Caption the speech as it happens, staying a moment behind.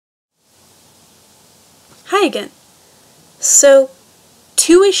Hi again. So,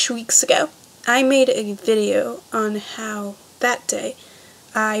 2-ish weeks ago, I made a video on how that day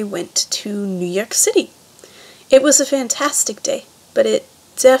I went to New York City. It was a fantastic day, but it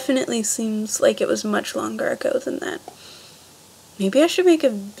definitely seems like it was much longer ago than that. Maybe I should make a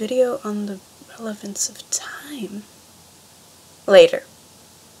video on the relevance of time. Later.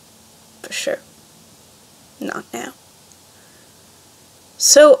 For sure. Not now.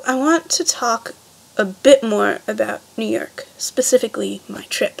 So, I want to talk a bit more about New York, specifically my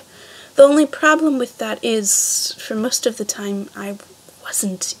trip. The only problem with that is, for most of the time, I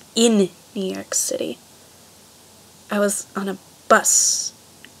wasn't in New York City. I was on a bus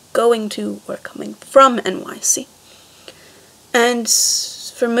going to or coming from NYC. And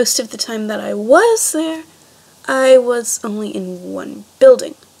for most of the time that I was there, I was only in one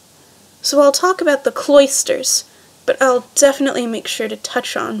building. So I'll talk about the cloisters, but I'll definitely make sure to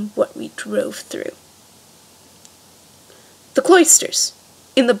touch on what we drove through. The Cloisters,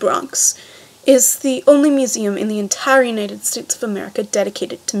 in the Bronx, is the only museum in the entire United States of America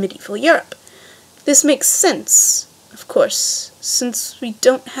dedicated to medieval Europe. This makes sense, of course, since we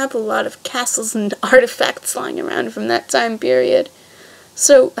don't have a lot of castles and artifacts lying around from that time period.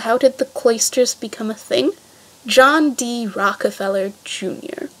 So how did the Cloisters become a thing? John D. Rockefeller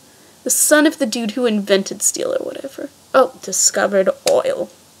Jr., the son of the dude who invented steel or whatever. Oh, discovered oil.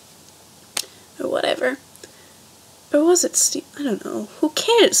 Or whatever. Or was it steel? I don't know. Who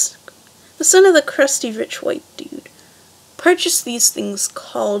cares? The son of the crusty rich white dude purchased these things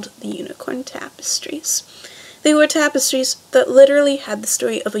called the unicorn tapestries. They were tapestries that literally had the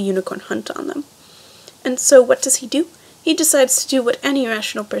story of a unicorn hunt on them. And so what does he do? He decides to do what any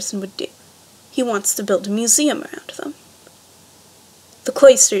rational person would do. He wants to build a museum around them. The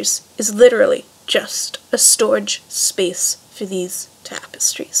Cloisters is literally just a storage space for these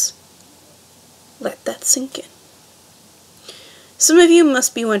tapestries. Let that sink in. Some of you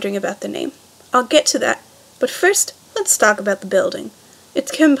must be wondering about the name. I'll get to that, but first, let's talk about the building.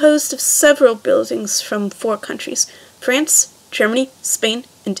 It's composed of several buildings from 4 countries: France, Germany, Spain,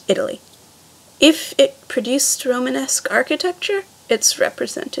 and Italy. If it produced Romanesque architecture, it's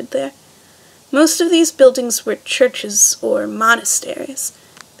represented there. Most of these buildings were churches or monasteries.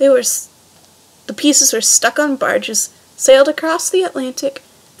 The pieces were stuck on barges, sailed across the Atlantic,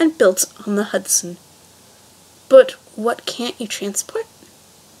 and built on the Hudson. But what can't you transport?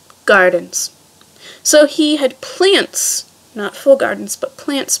 Gardens. So he had plants, not full gardens, but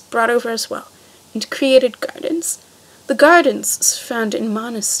plants brought over as well, and created gardens. The gardens found in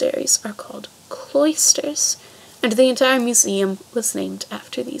monasteries are called cloisters, and the entire museum was named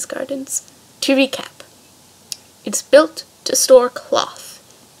after these gardens. To recap, it's built to store cloth,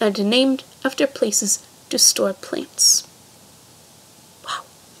 and named after places to store plants. Wow.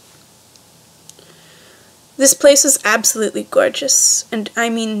 This place is absolutely gorgeous, and I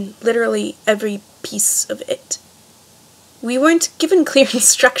mean literally every piece of it. We weren't given clear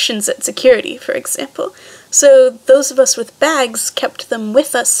instructions at security, for example, so those of us with bags kept them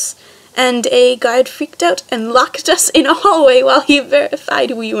with us, and a guard freaked out and locked us in a hallway while he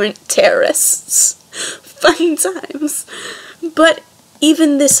verified we weren't terrorists. Fun times. But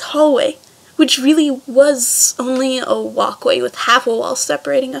even this hallway, which really was only a walkway with half a wall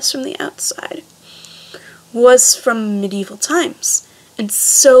separating us from the outside, was from medieval times, and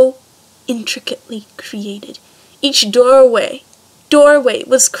so intricately created. Each doorway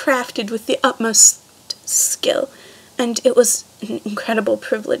was crafted with the utmost skill, and it was an incredible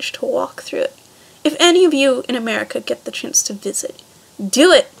privilege to walk through it. If any of you in America get the chance to visit,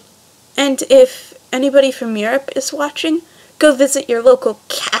 do it! And if anybody from Europe is watching, go visit your local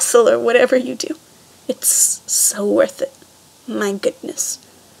castle or whatever you do. It's so worth it. My goodness.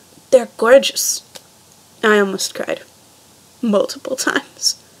 They're gorgeous. I almost cried. Multiple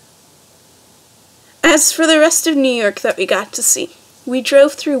times. As for the rest of New York that we got to see, we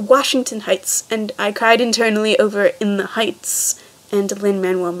drove through Washington Heights, and I cried internally over In the Heights and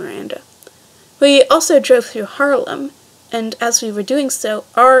Lin-Manuel Miranda. We also drove through Harlem, and as we were doing so,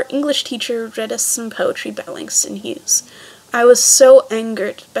 our English teacher read us some poetry by Langston Hughes. I was so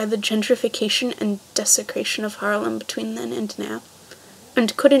angered by the gentrification and desecration of Harlem between then and now,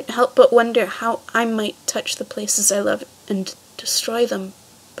 and couldn't help but wonder how I might touch the places I love and destroy them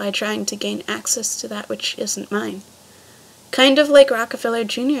by trying to gain access to that which isn't mine. Kind of like Rockefeller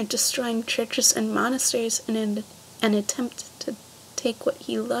Jr. destroying churches and monasteries in an attempt to take what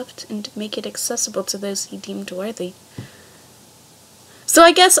he loved and make it accessible to those he deemed worthy. So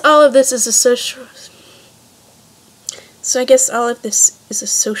I guess all of this is a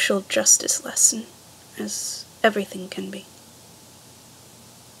social justice lesson, as everything can be.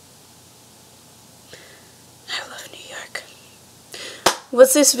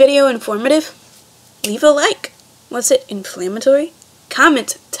 Was this video informative? Leave a like. Was it inflammatory?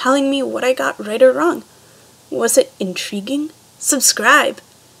 Comment telling me what I got right or wrong. Was it intriguing? Subscribe.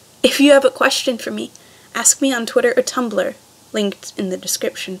 If you have a question for me, ask me on Twitter or Tumblr, linked in the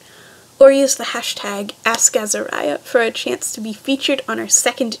description, or use the hashtag #AskAzaria for a chance to be featured on our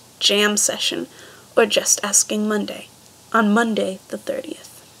second jam session, or Just Asking Monday, on Monday the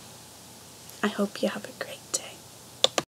 30th. I hope you have a great